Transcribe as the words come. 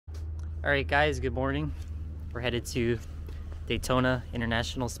Alright guys, good morning. We're headed to Daytona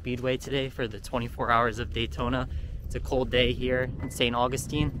International Speedway today for the 24 Hours of Daytona. It's a cold day here in St.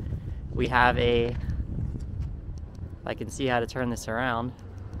 Augustine. We have if I can see how to turn this around.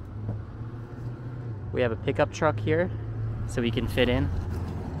 We have a pickup truck here so we can fit in.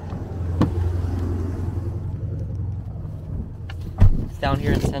 It's down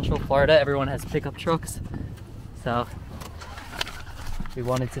here in Central Florida. Everyone has pickup trucks. So we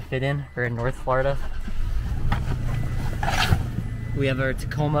wanted to fit in. We're in North Florida. We have our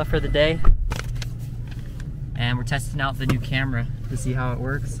Tacoma for the day. And we're testing out the new camera to see how it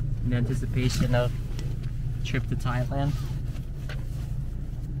works in anticipation of a trip to Thailand.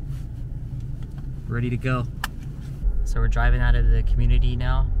 We're ready to go. So we're driving out of the community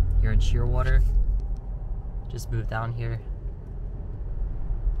now, here in Shearwater. Just moved down here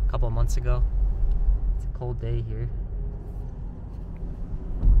a couple of months ago. It's a cold day here.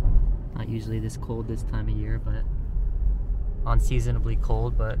 Not usually this cold this time of year, but unseasonably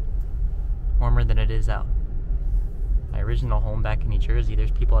cold, but warmer than it is out. My original home back in New Jersey,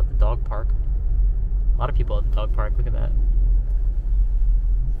 there's people at the dog park. A lot of people at the dog park, look at that.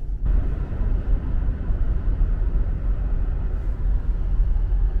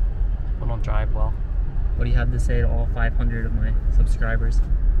 I don't drive well. What do you have to say to all 500 of my subscribers?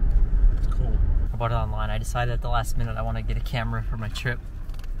 It's cool. I bought it online. I decided at the last minute I want to get a camera for my trip.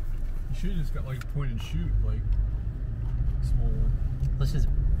 You should have just got like a point and shoot, like small one. This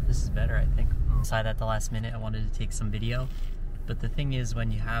is better, I think. Decided at the last minute I wanted to take some video, but the thing is,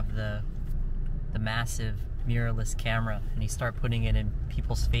 when you have the massive mirrorless camera and you start putting it in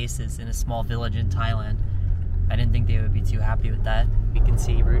people's faces in a small village in Thailand, I didn't think they would be too happy with that. We can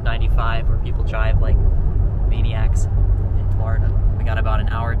see Route 95 where people drive like maniacs in Florida. We got about an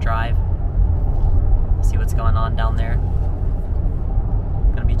hour drive. See what's going on down there.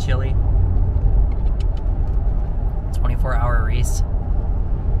 Gonna be chilly. 24-hour race.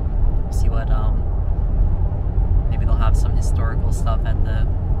 See what maybe they'll have some historical stuff at the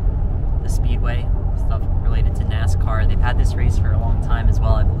speedway, stuff related to NASCAR. They've had this race for a long time as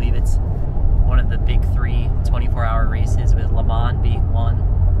well. I believe it's one of the big three 24-hour races, with Le Mans being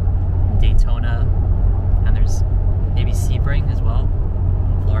one, Daytona, and there's maybe Sebring as well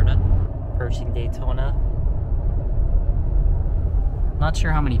in Florida. Approaching Daytona. Not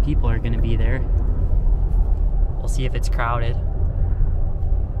sure how many people are going to be there. We'll see if it's crowded.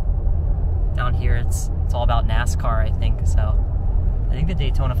 Down here it's all about NASCAR, I think, so I think the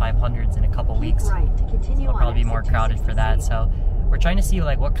Daytona 500's in a couple weeks. Right, to continue, so it'll probably be more crowded for that. So we're trying to see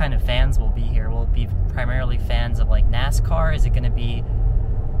like what kind of fans will be here. Will it be primarily fans of like NASCAR? Is it going to be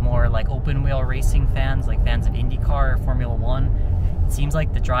more like open wheel racing fans, like fans of IndyCar or Formula One? It seems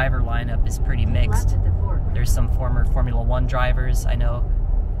like the driver lineup is pretty mixed. There's some former Formula One drivers. I know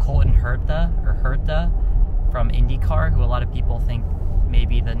Colton Herta from IndyCar, who a lot of people think may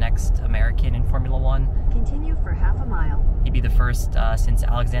be the next American in Formula One. Continue for half a mile. He'd be the first since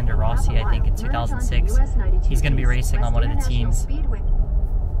Alexander Rossi, I think, in 2006. He's going to be racing on one of the teams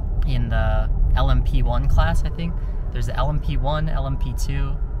in the LMP1 class, I think. There's the LMP1,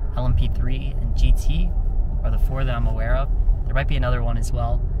 LMP2, LMP3, and GT are the four that I'm aware of. There might be another one as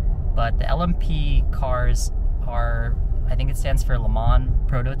well. But the LMP cars are, I think it stands for Le Mans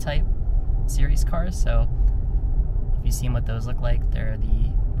Prototype Series cars. So if you've seen what those look like, they're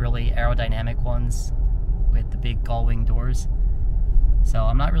the really aerodynamic ones with the big gull-wing doors. So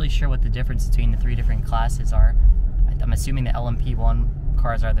I'm not really sure what the difference between the three different classes are. I'm assuming the LMP1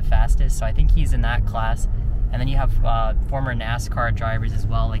 cars are the fastest, so I think he's in that class. And then you have former NASCAR drivers as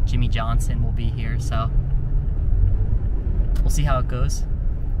well, like Jimmy Johnson will be here, so we'll see how it goes.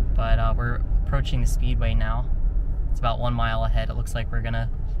 But we're approaching the speedway now. It's about 1 mile ahead. It looks like we're gonna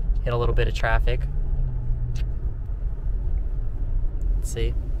hit a little bit of traffic. Let's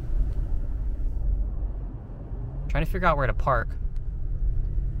see. Trying to figure out where to park.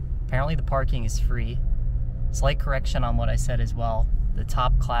 Apparently the parking is free. Slight correction on what I said as well. The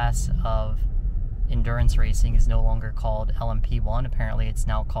top class of endurance racing is no longer called LMP1. Apparently it's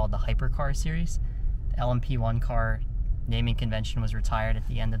now called the Hypercar Series. The LMP1 car naming convention was retired at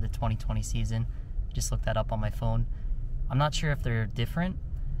the end of the 2020 season. Just looked that up on my phone. I'm not sure if they're different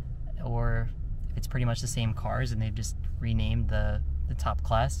or if it's pretty much the same cars and they've just renamed the top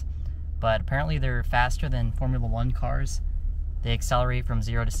class. But apparently they're faster than Formula One cars. They accelerate from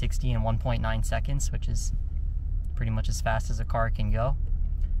 0 to 60 in 1.9 seconds, which is pretty much as fast as a car can go.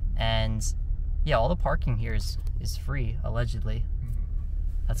 And yeah, all the parking here is free, allegedly.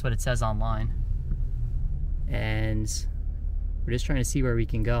 That's what it says online. And we're just trying to see where we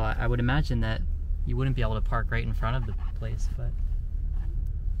can go. I would imagine that you wouldn't be able to park right in front of the place, but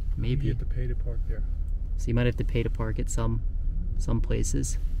Maybe. You have to pay to park there. So you might have to pay to park at some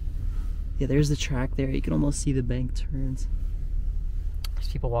places. Yeah, there's the track there. You can almost see the bank turns. There's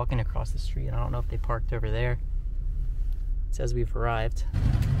people walking across the street. I don't know if they parked over there. It says we've arrived.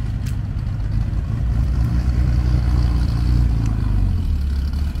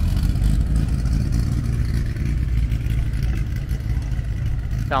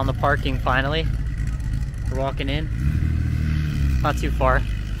 Found the parking finally. We're walking in. Not too far.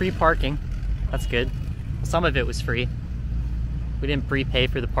 Free parking. That's good. Some of it was free. We didn't prepay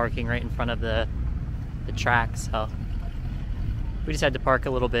for the parking right in front of the track, so we just had to park a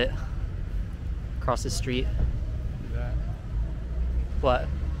little bit across the street. What?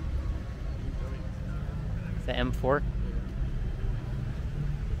 Is that M4?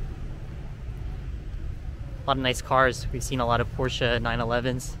 A lot of nice cars. We've seen a lot of Porsche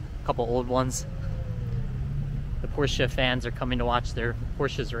 911s, a couple old ones. The Porsche fans are coming to watch their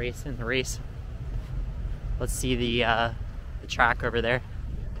Porsches race in the race. Let's see the track over there.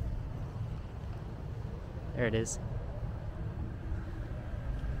 There it is.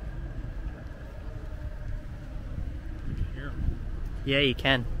 Yeah, you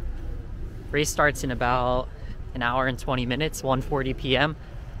can. Race starts in about an hour and 20 minutes, 1:40 p.m.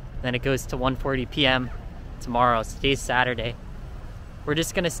 Then it goes to 1:40 p.m. tomorrow. So today's Saturday. We're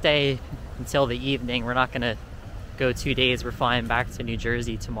just gonna stay until the evening. We're not gonna go 2 days. We're flying back to New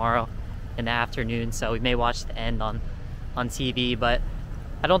Jersey tomorrow in the afternoon, so we may watch the end on TV, but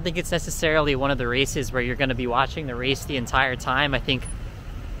I don't think it's necessarily one of the races where you're going to be watching the race the entire time. I think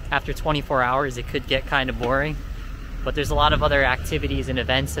after 24 hours it could get kind of boring, but there's a lot of other activities and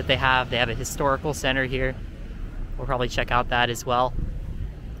events that they have. They have a historical center here. We'll probably check out that as well.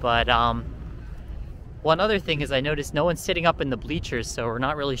 But one other thing is I noticed no one's sitting up in the bleachers, so we're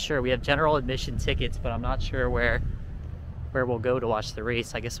not really sure. We have general admission tickets, but I'm not sure where we'll go to watch the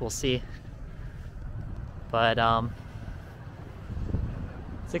race. I guess we'll see. But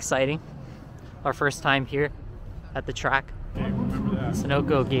it's exciting. Our first time here at the track. Yeah, remember that.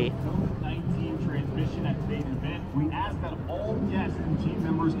 Sunoco Gate. 19 transmission at today's event. We ask that all guests and team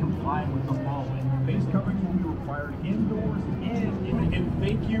members comply with the following. Face coverings will be required indoors and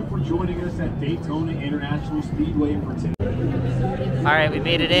thank you for joining us at Daytona International Speedway for today. All right, we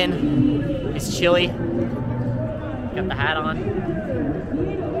made it in. It's chilly. Got the hat on.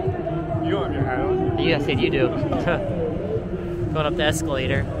 You don't have your hat on? You said you do. Going up the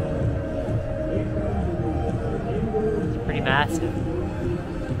escalator. It's pretty massive.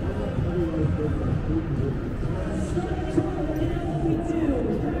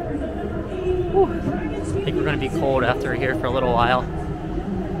 Whew. I think we're going to be cold after we're here for a little while.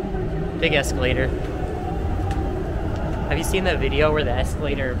 Big escalator. Have you seen that video where the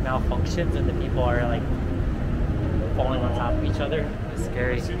escalator malfunctions and the people are like falling on top of each other? It's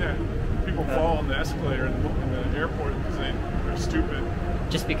scary. I've seen that. People fall on the escalator in the airport because they're stupid.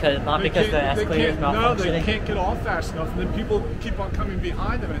 Just because, not because the escalator is malfunctioning? No, they can't get off fast enough, and then people keep on coming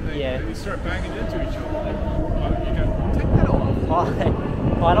behind them, and they start banging into each other. You gotta take that off.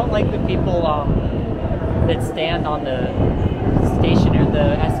 Well, I don't like the people that stand on the station or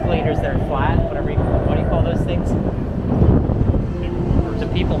the escalators that are flat, what do you call those things? People movers. The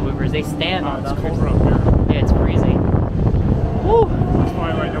people movers, they stand on them. It's colder up here. Yeah, it's freezing. Woo! That's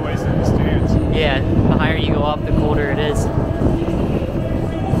why I nobody's in the stands. Yeah, the higher you go up, the colder it is.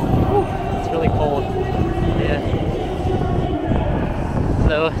 Woo, it's really cold. Yeah.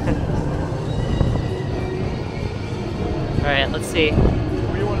 So, alright, let's see.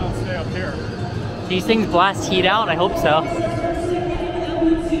 What do you want to stay up here? These things blast heat out? I hope so.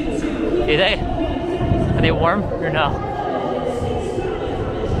 Do they? Are they warm or no?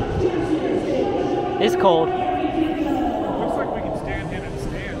 It's cold. Looks like we can stand in the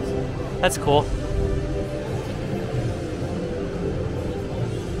stands. That's cool.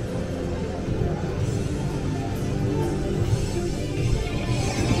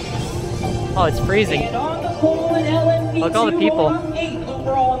 Oh, it's freezing. And on the pole in LMP2, Look, all the people. 8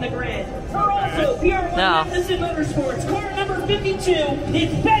 overall in the grid. Also, here on No. Memphis Motorsports, car number 52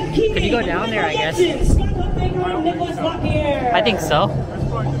 is Ben Keating. Could you go down there, I guess? Scott Huffington and Nicholas Lapierre. I think so. That's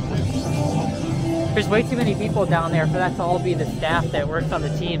probably the There's way too many people down there for that to all be the staff that works on the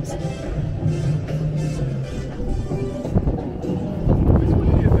teams.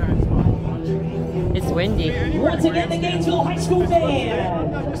 It's windy. Once again, the Gainesville High School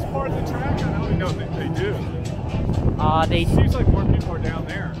band. Not this part of the track. I don't know if they do. They. It seems like more people are down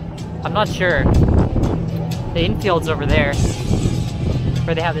there. I'm not sure. The infield's over there,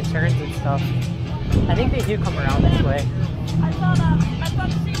 where they have the turns and stuff. I think they do come around this way.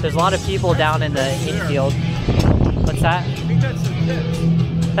 There's a lot of people down in the infield. What's that? I think that's the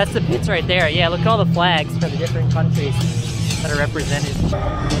pit. That's the pits right there. Yeah, look at all the flags for the different countries that are represented.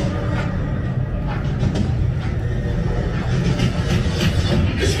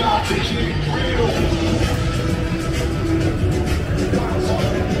 There's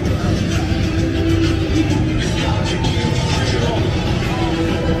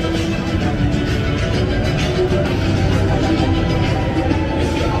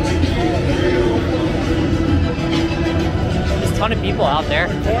a ton of people out there.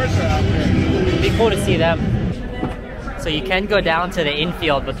 It'd be cool to see them. So you can go down to the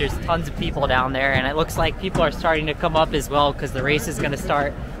infield, but there's tons of people down there, and it looks like people are starting to come up as well because the race is going to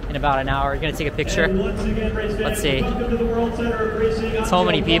start in about an hour. We're going to take a picture. Let's see. So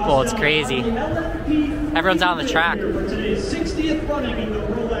many people, it's crazy. Everyone's out on the track.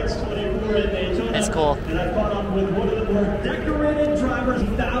 It's cool.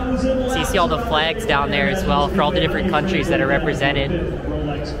 So you see all the flags down there as well for all the different countries that are represented.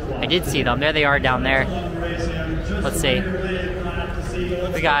 I did see them. There they are down there. Let's see.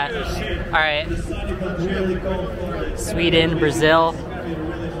 We got, all right, Sweden, Brazil,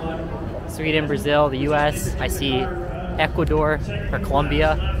 the US. I see Ecuador or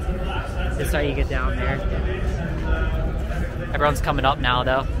Colombia. This is how you get down there. Everyone's coming up now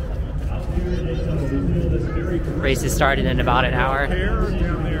though. Race is started in about an hour.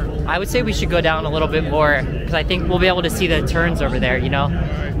 I would say we should go down a little bit more because I think we'll be able to see the turns over there, you know?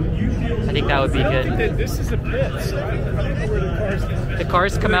 I think that would be good. This is a pit, so I don't know where the cars come. The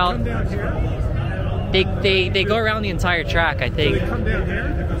cars come out. They go around the entire track, I think. They come down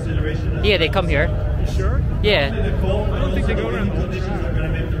here? Yeah, they come here. You sure? Yeah. I don't think they go around the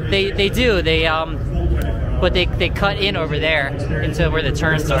track. They do. But they cut in over there into where the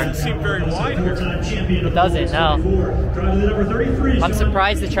turns are. It doesn't seem very wide here. It doesn't, no. I'm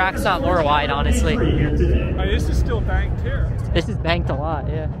surprised the track's not more wide, honestly. This is still banked here. This is banked a lot,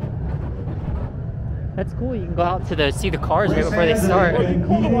 yeah. That's cool. You can go out to see the cars right before they start. Well, you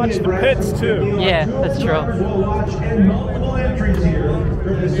can watch the pits too. Yeah, that's true. Multiple entries here.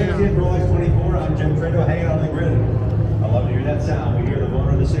 For the 60th Rolex 24, I'm Jim Trento hanging on the grid. I love to hear that sound. We hear the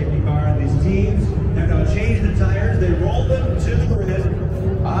motor of the safety car, and these teams have now changed the tires. They rolled them to the grid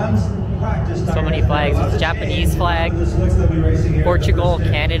on practice tires. So many flags. It's Japanese flag, Portugal,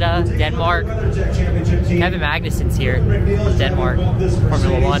 Canada, Denmark. Kevin Magnussen's here from Denmark,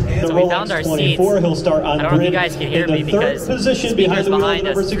 Formula 1. So we found our seats. He'll start on I don't know if you guys can hear me because the speakers behind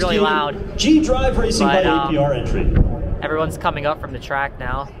us is really loud. G-Drive Racing by APR entry. Everyone's coming up from the track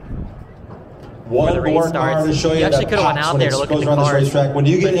now. One the race starts. To show You actually could have went out there to look at the cars. When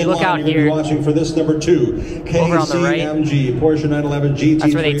you get in look line, out you're here, watching for this number 2, over on the right, KCMG, Porsche 911 GT3R.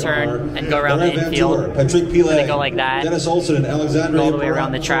 That's where they turn and go around the infield. Patrick Pilet, they go like that. Dennis Olsen and Alexander all the way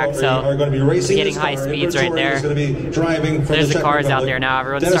around the track. So are going to be racing getting high speeds right there. Going to be driving there's the cars out there now.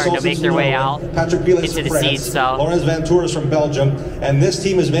 Everyone's starting to make their way out Patrick Pilet into the seats. So Laurens Van Tours from Belgium, and this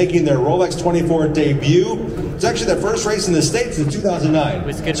team is making their Rolex 24 debut. It's actually their first race in the States in 2009. It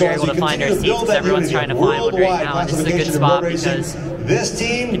was good we were able to find our seats because everyone's trying to find one right now. And this is a good spot because this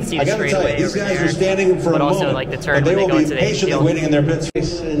team, you can see the straightaway these guys are standing for but a also moment, like the turn they when they will go be into the patiently infield. waiting in their pits.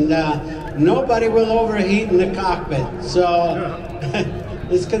 And nobody will overheat in the cockpit, so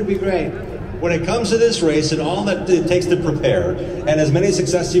it's going to be great. When it comes to this race and all that it takes to prepare, and as many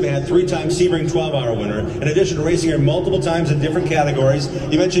successes you've had, 3-time Sebring 12-hour winner, in addition to racing here multiple times in different categories,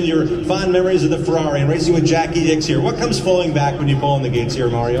 you mentioned your fond memories of the Ferrari and racing with Jackie Dix here. What comes flowing back when you pull in the gates here,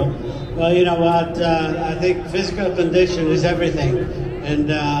 Mario? Well, you know what, I think physical condition is everything. And,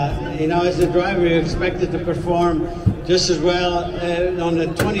 you know, as a driver, you're expected to perform just as well on the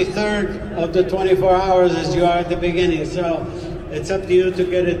 23rd of the 24 hours as you are at the beginning. So it's up to you to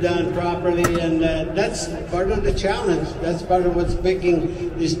get it done properly, and that's part of the challenge. That's part of what's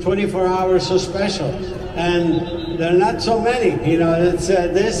making these 24 hours so special. And there are not so many, you know, it's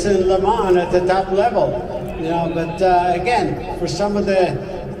this and Le Mans at the top level, you know, but again, for some of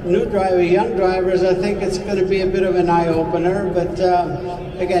the new young drivers, I think it's going to be a bit of an eye-opener, but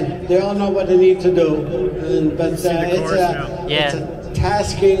again, they all know what they need to do, but it's a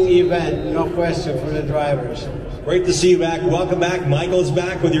tasking event, no question, for the drivers. Great to see you back. Welcome back. Michael's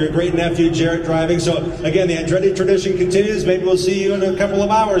back with your great nephew, Jarrett, driving. So, again, the Andretti tradition continues. Maybe we'll see you in a couple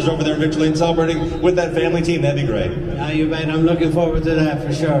of hours over there in Victorine celebrating with that family team. That'd be great. You bet. I'm looking forward to that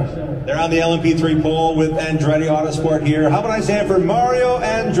for sure. They're on the LMP3 pole with Andretti Autosport here. How about I say it for Mario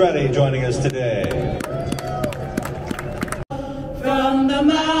Andretti joining us today. From the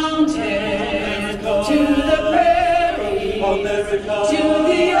mountains to the prairie, to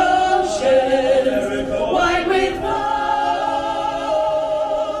the ocean, white with foam.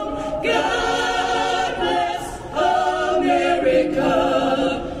 God bless America.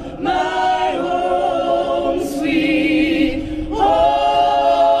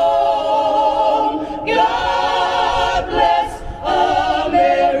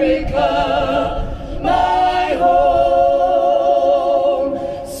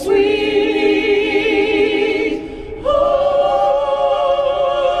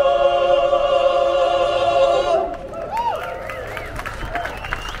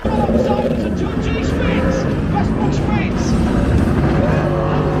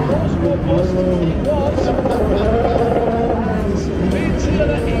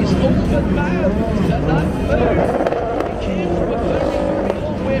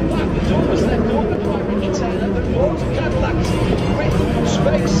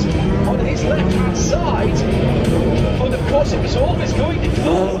 Rolex on his left-hand side. But of course, it was always going to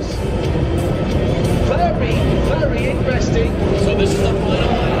close. Very, very interesting. So this is the final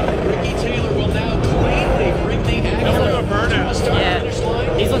lap. Ricky Taylor will now cleanly bring the Acura to a start-finish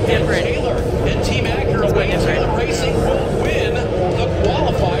line. These look different. Taylor and Team Acura Wayne Taylor Racing will win the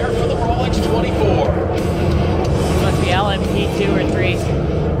qualifier for the Rolex 24. Must be LMP 2 or 3.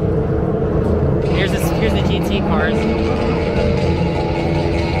 Here's the GT cars.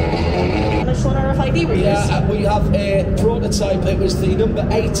 Yeah, we have a prototype. It was the number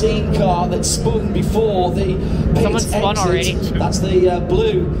 18 car that spun before the Someone spun already. That's the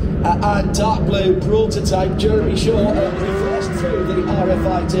blue and dark blue prototype. Jeremy Shaw reversed through the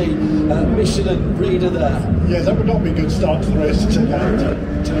RFID Michelin reader there. Yeah, that would not be a good start to the race to take out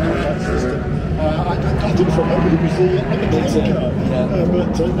that system. I didn't remember it was the number 10 car,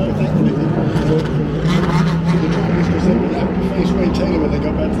 but no, thankfully the drivers, because they would have to face Wayne Taylor when they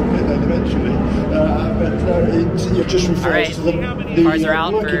got back from pit lane eventually. But it just refers to the cars are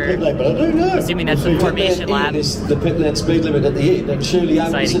out for, pit lane. But I don't know. Assuming that's the formation lap. Is the pit lane speed limit at the end, and surely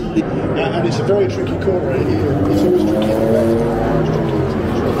and it's a very tricky corner. It's always tricky.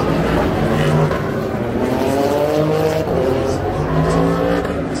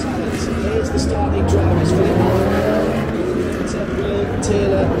 The starting drivers for Will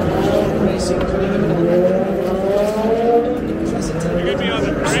Taylor Racing putting him in You're going to be on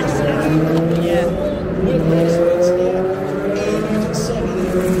the brakes here. Yeah. With race here. You can see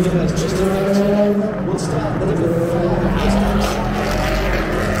it just about. We'll start the number 5.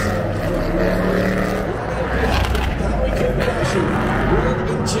 Harry Combination. World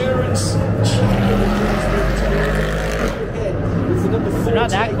Endurance Champion. They're not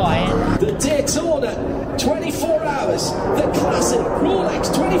that quiet. The Daytona 24 hours, the classic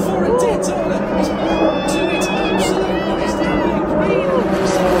Rolex 24 at Daytona is back to its absolute best and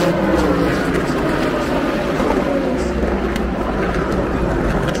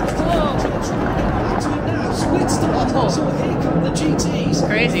now split start. So here come the GTs.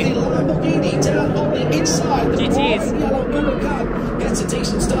 Crazy. The Lamborghini down on the inside. The GTs. yellow Huracan gets a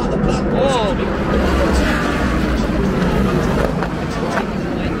decent start. The black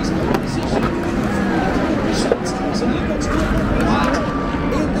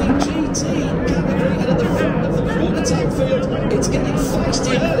it's getting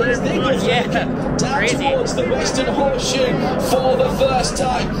feisty early as they go down towards the Western Horseshoe for the first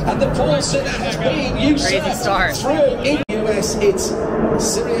time, and the Paulson has been usurped through in the US. It's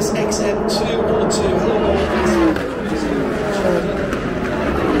Sirius XM 202. Hello.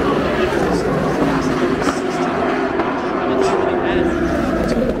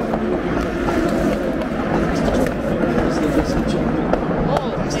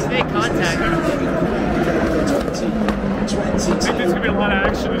 I think there's going to be a lot of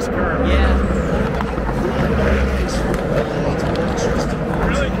action this curve. Yeah.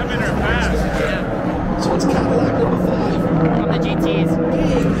 Really come in here fast. Yeah. So it's Cadillac number 5. From the GTs.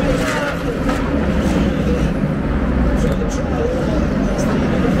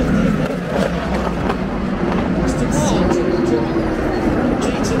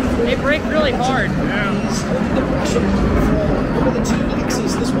 They brake really hard. Yeah. The two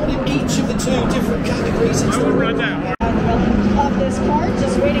Lexus, there's one in each of the two different categories. I will run that. Of this car,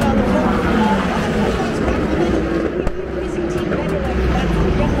 just waiting on the floor. Racing team there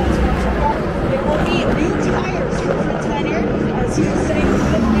will be new tires for Fritz Heiner, as he was sitting in the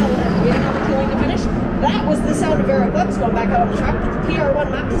fifth wheel and waiting on the cooling to finish. That was the sound of Eric Woods going back out on the track. The PR1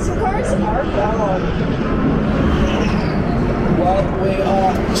 Magnuson cars are gone. Well, we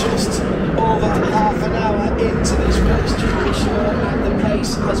are just over half an hour into this race, Jeremy Shaw, and the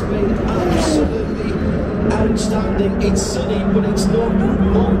pace has been absolutely outstanding. It's sunny, but it's not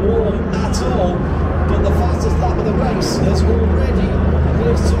warm at all. But the fastest lap of the race has already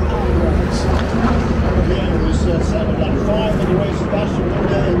placed some eyebrows. Yeah, it was 7 lap 5 of the race. Sebastian got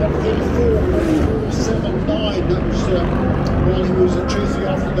 34.79. That was while he was chasing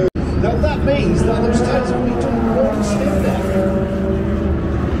after those. Now that means that those tires only done one step there.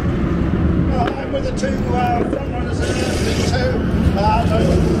 I'm with the two front runners in the two.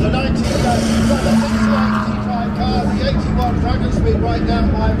 The 1985 car, the 81 Dragon Speed right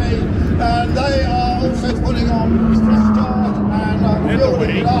down by me. And they are also putting on fresh start and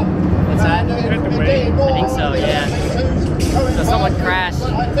building it up. What's that? I think so, yeah. So someone crashed.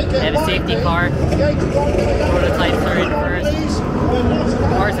 They have a safety car. Prototype third first.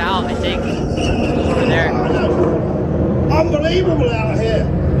 Car's out, I think. Over there. Unbelievable out here.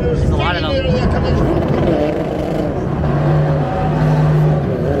 There's a lot of them. I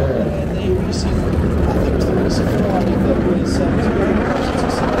think it was the Ferrari that was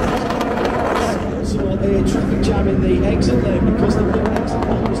the exit lane because the exit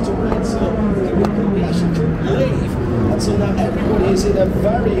lane was to red, so we actually couldn't leave. And so now everybody is in a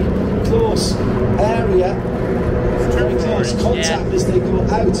very close area, very close contact as they go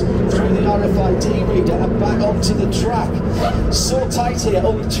out through the RFID reader and back onto the track. So tight here,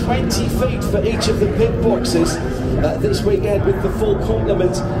 only 20 feet for each of the pit boxes this weekend, with the full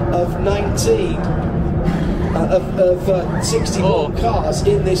complement of 19 of 61 cars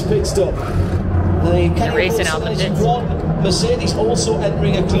in this pit stop. They're racing out the pits. Mercedes also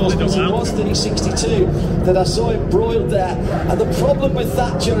entering a close pit. It was 362 that I saw him broiled there. And the problem with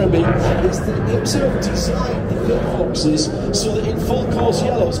that, Jeremy, is that IMSA have designed the pit boxes so that in full course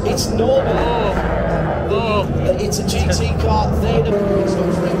yellows, it's normal. It's a GT car. They know it's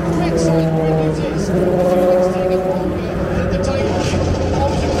red side where it is. Let's take a look at the title. On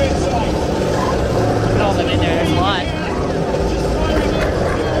the red side. Put all them in there. There's a lot.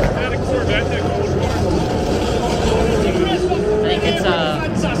 That a Corvette that goes I think it's a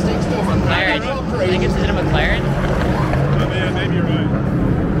McLaren. I think it's, is it a McLaren? Oh, yeah, maybe you're right.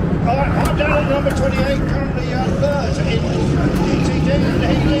 I'm down at number 28, currently third in GTD,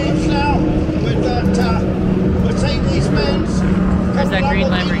 and he leads now with that Mercedes-Benz. There's that green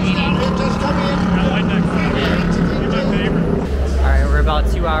Lamborghini. I like that car. He's my favorite. Alright, we're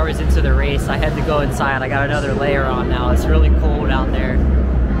about 2 hours into the race. I had to go inside. I got another layer on now. It's really cold out there.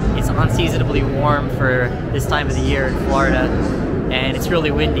 It's unseasonably warm for this time of the year in Florida, and it's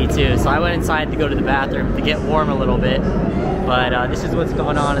really windy too. So I went inside to go to the bathroom to get warm a little bit. But this is what's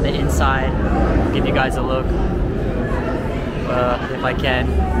going on the inside. I'll give you guys a look if I can.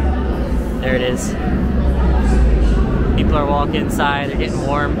 There it is. People are walking inside. They're getting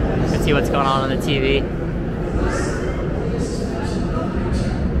warm. You can see what's going on the TV.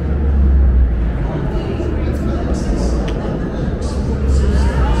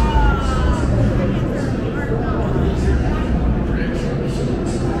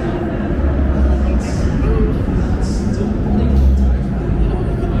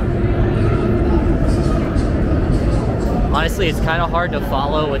 Honestly, it's kind of hard to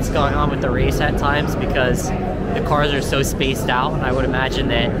follow what's going on with the race at times because the cars are so spaced out, and I would imagine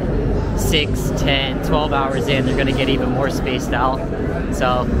that 6, 10, 12 hours in, they're going to get even more spaced out.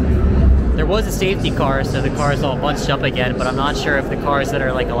 So there was a safety car, so the cars all bunched up again, but I'm not sure if the cars that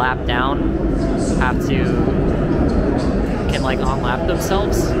are like a lap down can like on-lap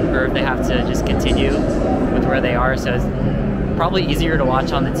themselves, or if they have to just continue with where they are. So it's probably easier to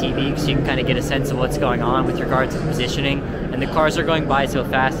watch on the TV because you can kind of get a sense of what's going on with regards to positioning. And the cars are going by so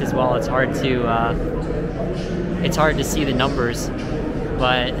fast as well, it's hard to see the numbers.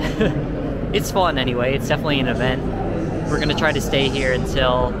 But it's fun anyway. It's definitely an event. We're gonna try to stay here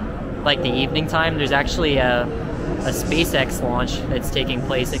until like the evening time. There's actually a SpaceX launch that's taking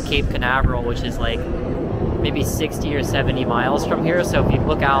place at Cape Canaveral, which is like maybe 60 or 70 miles from here. So if you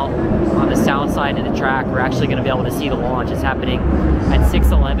look out on the south side of the track, we're actually going to be able to see the launch. It's happening at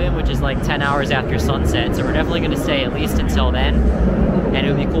 6:11, which is like 10 hours after sunset. So we're definitely going to stay at least until then. And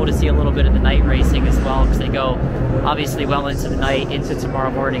it would be cool to see a little bit of the night racing as well, because they go obviously well into the night, into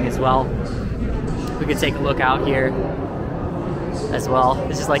tomorrow morning as well. We could take a look out here as well.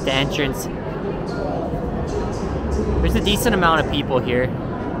 This is like the entrance. There's a decent amount of people here.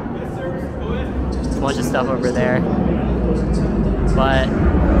 A bunch of stuff over there, but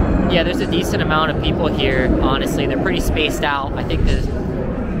yeah, there's a decent amount of people here. Honestly, they're pretty spaced out. I think the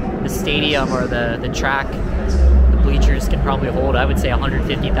stadium or the track, the bleachers can probably hold, I would say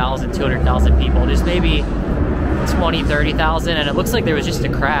 150,000, 200,000 people. There's maybe 20, 30,000, and it looks like there was just a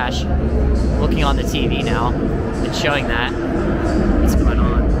crash. Looking on the TV now, it's showing that. What's going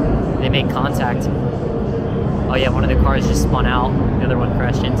on? They made contact. Oh yeah, one of the cars just spun out. The other one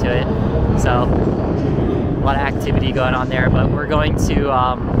crashed into it. So a lot of activity going on there, but we're going to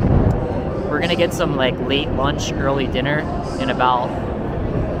get some like late lunch, early dinner in about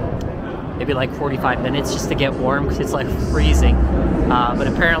maybe like 45 minutes just to get warm because it's like freezing. But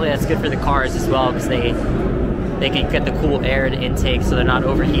apparently that's good for the cars as well because they can get the cool air intake so they're not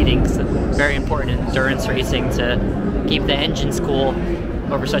overheating. It's very important in endurance racing to keep the engines cool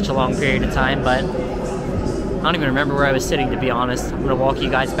over such a long period of time. But I don't even remember where I was sitting, to be honest. I'm gonna walk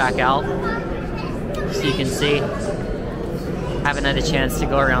you guys back out so you can see. Haven't had a chance to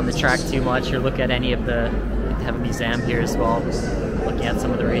go around the track too much or look at any of the, they have a museum here as well, looking at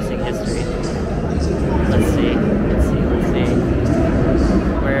some of the racing history. Let's see.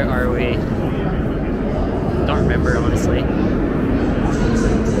 Where are we? Don't remember, honestly. I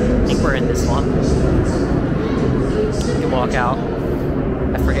think we're in this one. You can walk out.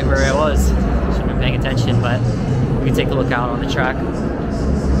 I forget where I was. Shouldn't have been paying attention, but we can take a look out on the track.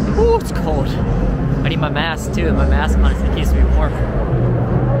 Ooh, it's cold. I need my mask too. My mask honestly keeps me warm.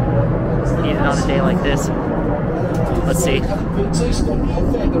 Need it on a day like this. Let's see. PT Scott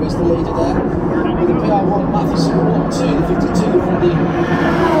Hilfiger is the leader there. With the PR1 Matheson 1-2, the 52 from the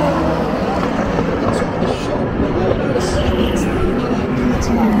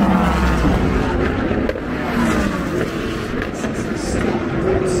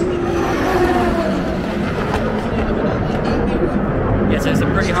yeah, so it's a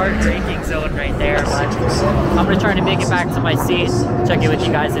pretty hard braking zone right there, but I'm gonna try to make it back to my seat. Check in with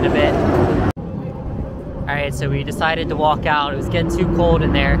you guys in a bit. Alright, so we decided to walk out. It was getting too cold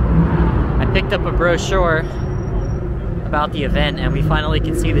in there. I picked up a brochure about the event and we finally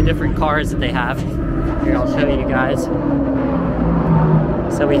can see the different cars that they have. Here, I'll show you guys.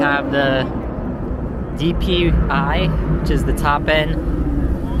 So we have the DPI, which is the top end,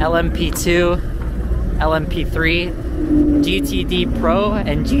 LMP2, LMP3, GTD Pro,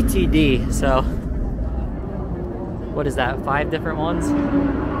 and GTD. So, what is that, 5 different ones?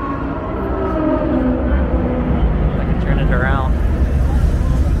 I can turn it around.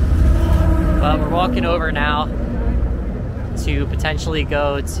 But we're walking over now to potentially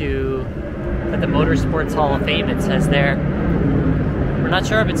go to the Motorsports Hall of Fame, it says there. We're not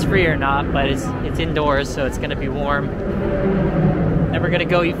sure if it's free or not, but it's indoors, so it's gonna be warm. Then we're gonna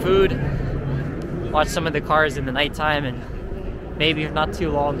go eat food, watch some of the cars in the nighttime, and maybe if not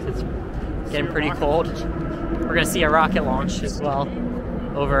too long, it's getting pretty cold. We're gonna see a rocket launch as well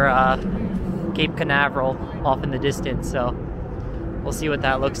over Cape Canaveral off in the distance, so we'll see what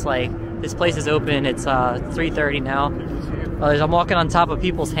that looks like. This place is open, it's 3:30 now. I'm walking on top of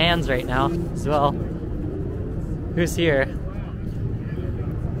people's hands right now as well. Who's here?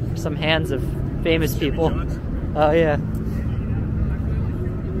 Some hands of famous people. Oh yeah.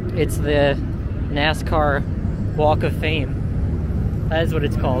 It's the NASCAR Walk of Fame. That is what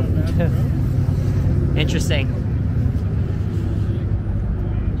it's called. Interesting.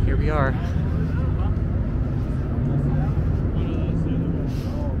 Here we are.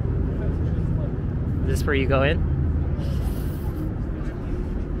 Is this where you go in?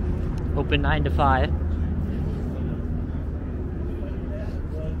 Open 9 to 5.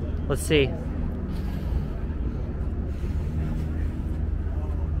 Let's see.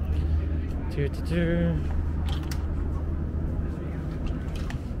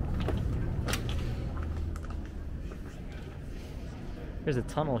 There's a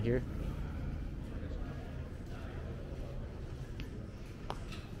tunnel here.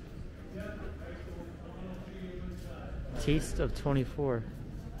 Taste of 24.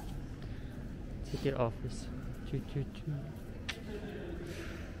 Ticket office.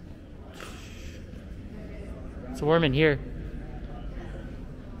 It's warm in here.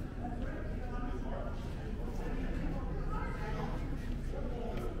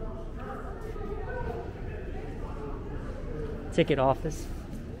 Ticket office.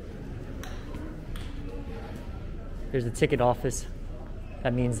 There's a ticket office.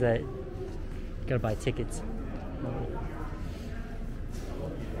 That means that you gotta buy tickets.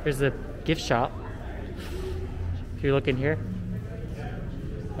 Here's the gift shop. If you're looking here.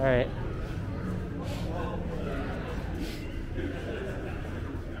 Alright.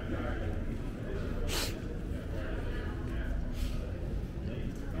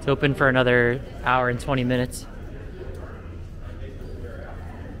 It's open for another hour and 20 minutes.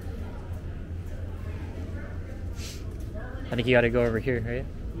 I think you gotta go over here, right?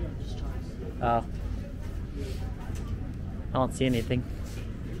 Oh. I don't see anything.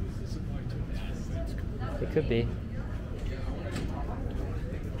 It could be.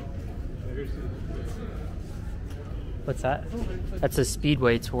 What's that? That's a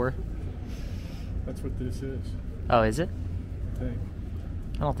Speedway tour. That's what this is. Oh, is it? I think.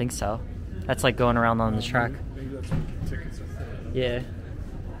 I don't think so. That's like going around on the track. Maybe that's what the tickets are for. Yeah.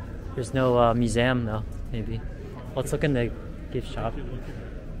 There's no museum though, maybe. Let's look in the gift shop.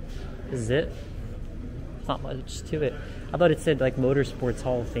 This is it? It's not much to it. I thought it said like Motorsports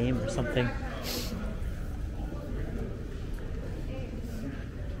Hall of Fame or something.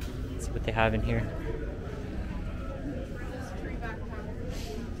 Let's see what they have in here.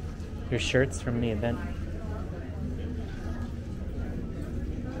 Here's shirts from the event.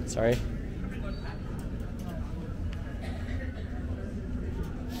 Sorry.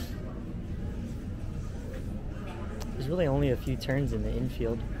 There's really only a few turns in the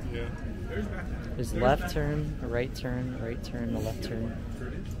infield. Yeah. There's left turn, a right turn, a left turn.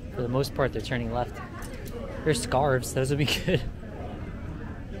 For the most part, they're turning left. There's scarves. Those would be good.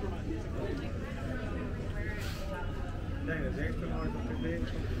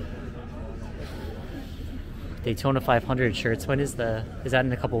 Daytona 500 shirts. When is that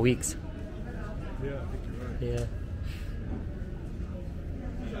in a couple weeks? Yeah, I think you're right. Yeah.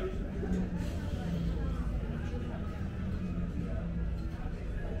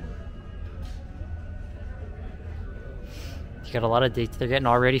 You got a lot of dates. They're getting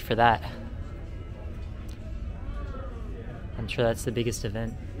all ready for that. I'm sure that's the biggest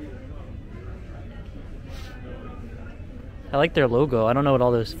event. I like their logo. I don't know what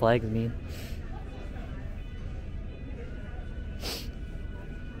all those flags mean.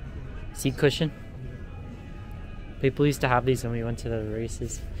 Seat cushion. People used to have these when we went to the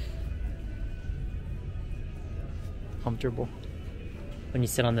races. Comfortable. When you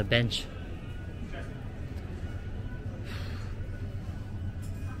sit on the bench.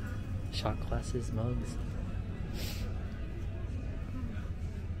 Shot glasses, mugs.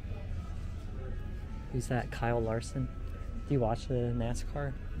 Who's that? Kyle Larson? Do you watch the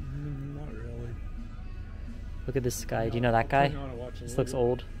NASCAR? Not really. Look at this guy. Do you know that guy? This looks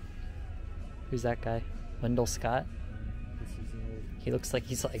old. Who's that guy? Wendell Scott? He looks like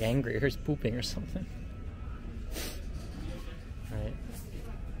he's like angry or he's pooping or something. Alright.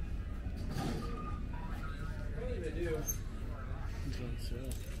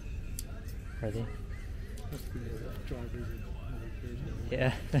 Are they?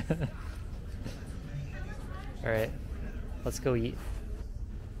 Yeah. Alright. Let's go eat.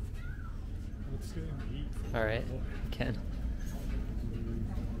 Alright. Ken.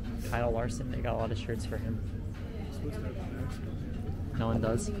 Kyle Larson, they got a lot of shirts for him. No one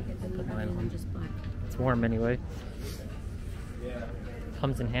does. Put mine on. It's warm anyway.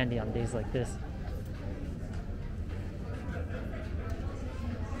 Comes in handy on days like this.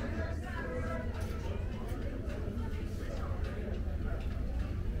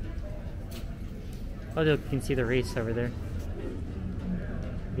 Oh, look, you can see the race over there.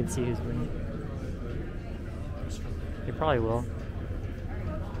 You can see who's winning. You probably will.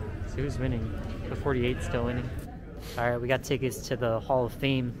 See who's winning. The 48's still winning. Alright, we got tickets to the Hall of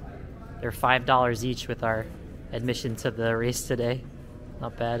Fame. They're $5 each with our admission to the race today.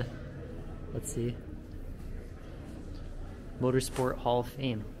 Not bad. Let's see. Motorsport Hall of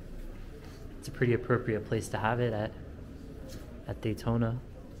Fame. It's a pretty appropriate place to have it at Daytona.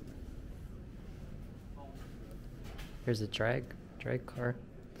 Here's a drag car.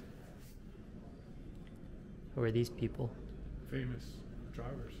 Who are these people? Famous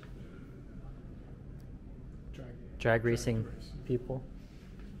drivers. Drag racing people.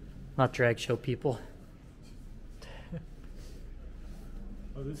 Not drag show people.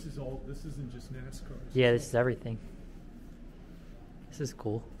 Oh, this isn't just NASCAR. Yeah, this is everything. This is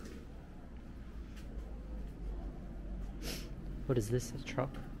cool. What is this? A truck?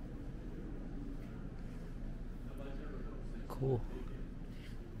 Cool.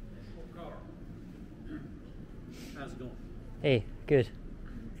 How's it going? Hey, good.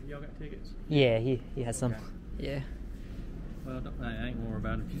 Y'all got tickets? Yeah, he has some. Okay. Yeah. Well, I ain't worried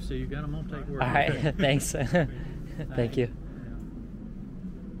about it. If you say you got them, I'll take word. All right, Okay. thanks. Thank you.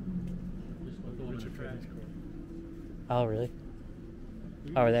 Just go track. Oh, really?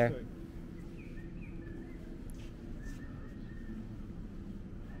 Over there.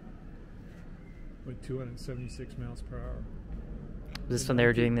 With 276 miles per hour. Was this when they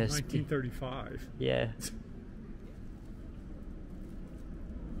were doing this? 1935. Yeah.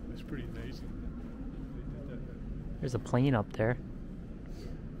 That's pretty amazing. They did that. There's a plane up there.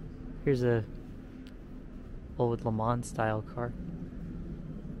 Here's a old Le Mans style car.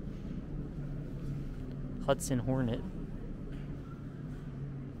 Hudson Hornet.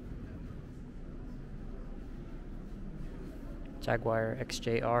 Jaguar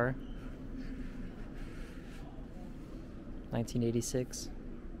XJR. 1986.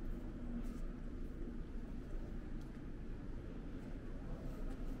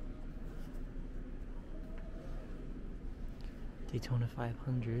 Daytona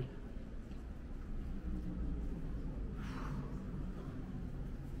 500.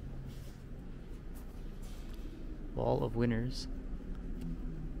 Wall of Winners.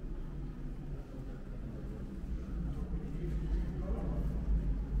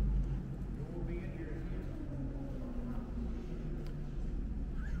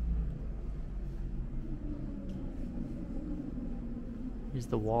 Here's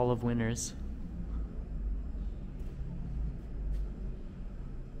the Wall of Winners.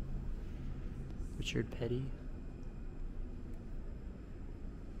 Richard Petty.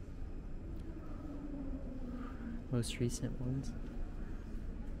 Most recent ones.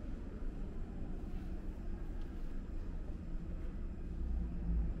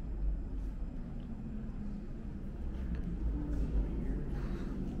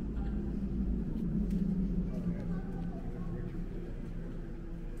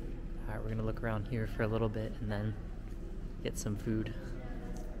 Alright, we're gonna look around here for a little bit and then get some food.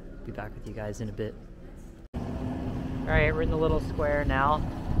 Be back with you guys in a bit. Alright, we're in the little square now.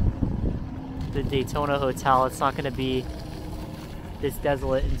 The Daytona Hotel. It's not gonna be this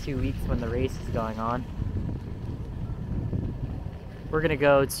desolate in 2 weeks when the race is going on. We're gonna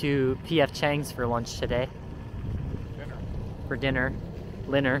go to P.F. Chang's for lunch today. For dinner.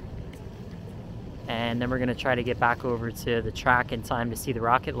 And then we're gonna try to get back over to the track in time to see the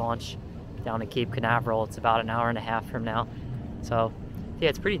rocket launch down at Cape Canaveral. It's about an hour and a half from now. So yeah,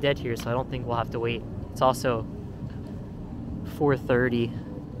 it's pretty dead here, so I don't think we'll have to wait. It's also 4:30.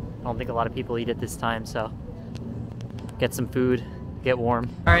 I don't think a lot of people eat at this time, so get some food, get warm.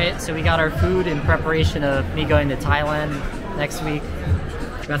 All right, so we got our food in preparation of me going to Thailand next week.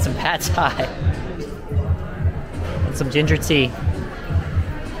 We got some pad thai and some ginger tea.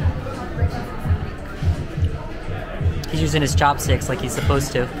 He's using his chopsticks like he's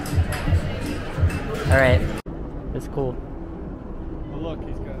supposed to. All right, that's cool. Oh look,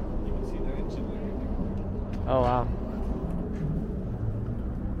 you can see the engine and everything. Oh wow.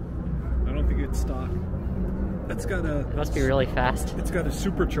 I don't think it's stock. It's got a... It must be really fast. It's got a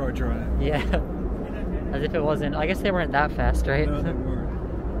supercharger on it. Yeah. As if it wasn't. I guess they weren't that fast, right? No, they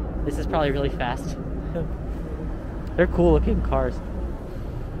weren't. This is probably really fast. They're cool looking cars.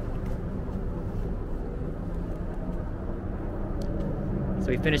 So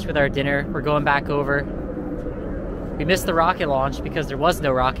we finished with our dinner. We're going back over. We missed the rocket launch because there was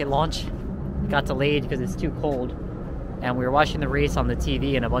no rocket launch. It got delayed because it's too cold. And we were watching the race on the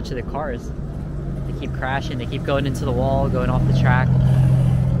TV, and a bunch of the cars, they keep crashing, they keep going into the wall, going off the track.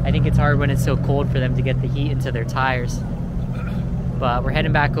 I think it's hard when it's so cold for them to get the heat into their tires. But we're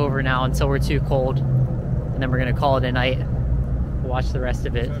heading back over now until we're too cold, and then we're gonna call it a night. We'll watch the rest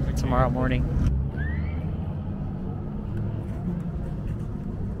of it tomorrow morning.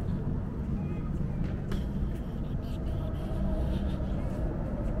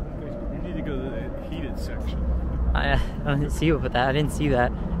 You need to go to the heated section. I didn't see it with that. I didn't see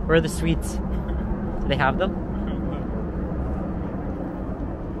that. Where are the suites? Do they have them?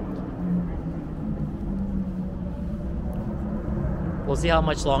 We'll see how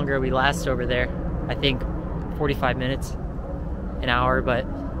much longer we last over there. I think 45 minutes, an hour, but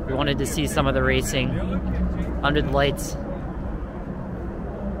we wanted to see some of the racing under the lights.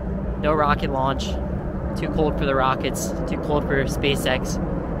 No rocket launch. Too cold for the rockets. Too cold for SpaceX.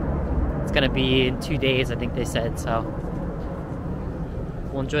 It's gonna be in 2 days, I think they said, so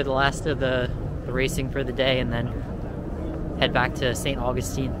we'll enjoy the last of the racing for the day and then head back to St.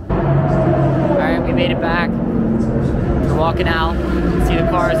 Augustine. All right, we made it back. We're walking out, see the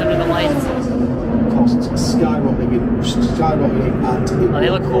cars under the lights. Costs skyrocketing and oh, they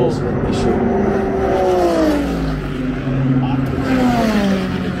look cool. It's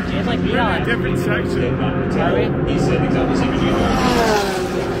like We're in a different section. Are we?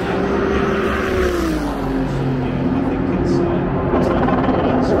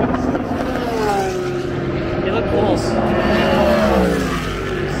 They look cool.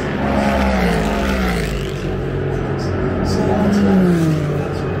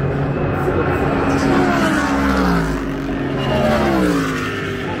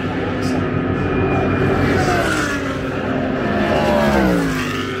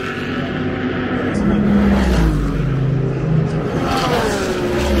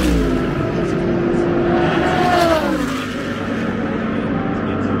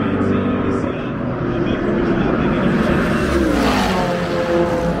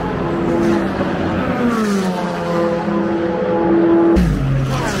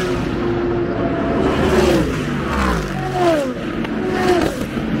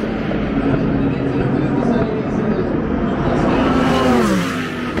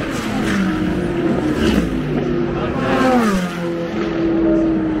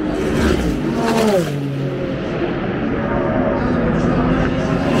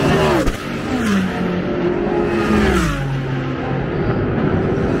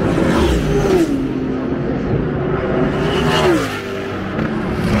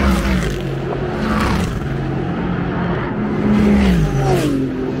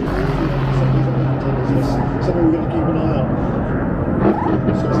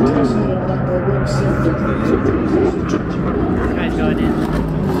 Guys going in.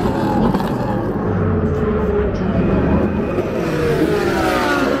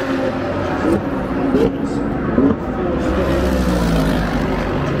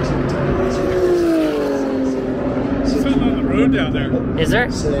 Something on the road down there. Is there?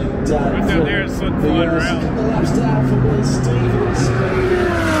 Right down there, it's flying around.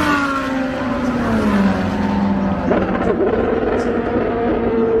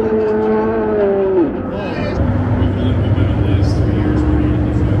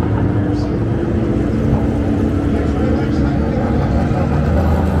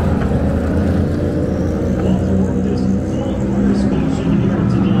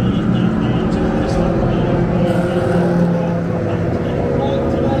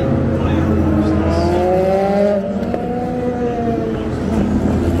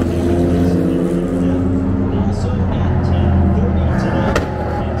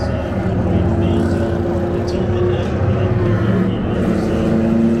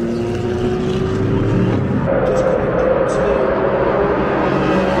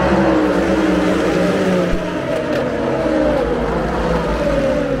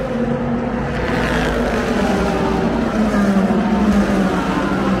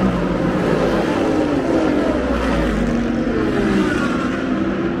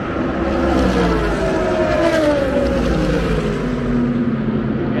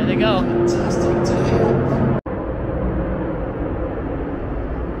 go. Fantastic to hear.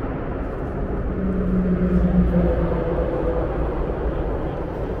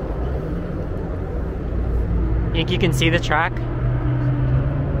 You think you can see the track?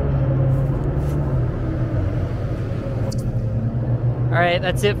 Alright,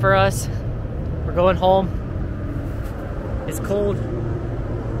 that's it for us. We're going home. It's cold.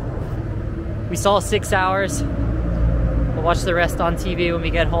 We saw 6 hours. We'll watch the rest on TV when we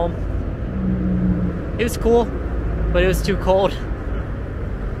get home. It was cool, but it was too cold.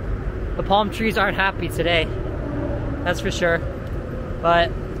 The palm trees aren't happy today. That's for sure.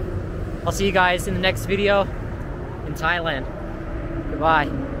 But I'll see you guys in the next video in Thailand. Goodbye.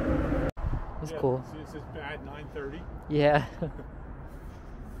 It's cool. See, it says bad 9:30. Yeah.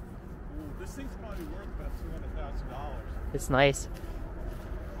 This thing's probably worth about $200,000. It's nice.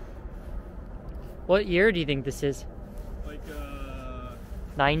 What year do you think this is? Like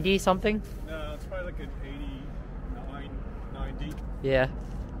 90 something? No, it's probably like an 89, 90. Yeah.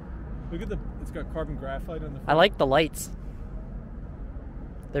 Look at the, it's got carbon graphite on the front. I like the lights.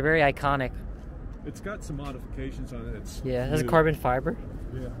 They're very iconic. It's got some modifications on it. It's yeah, it has new. carbon fiber.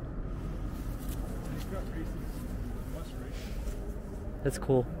 Yeah. It's got racing, bus racing. That's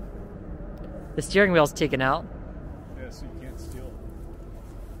cool. The steering wheel's taken out. Yeah, so you can't steal.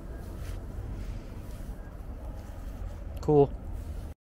 Cool.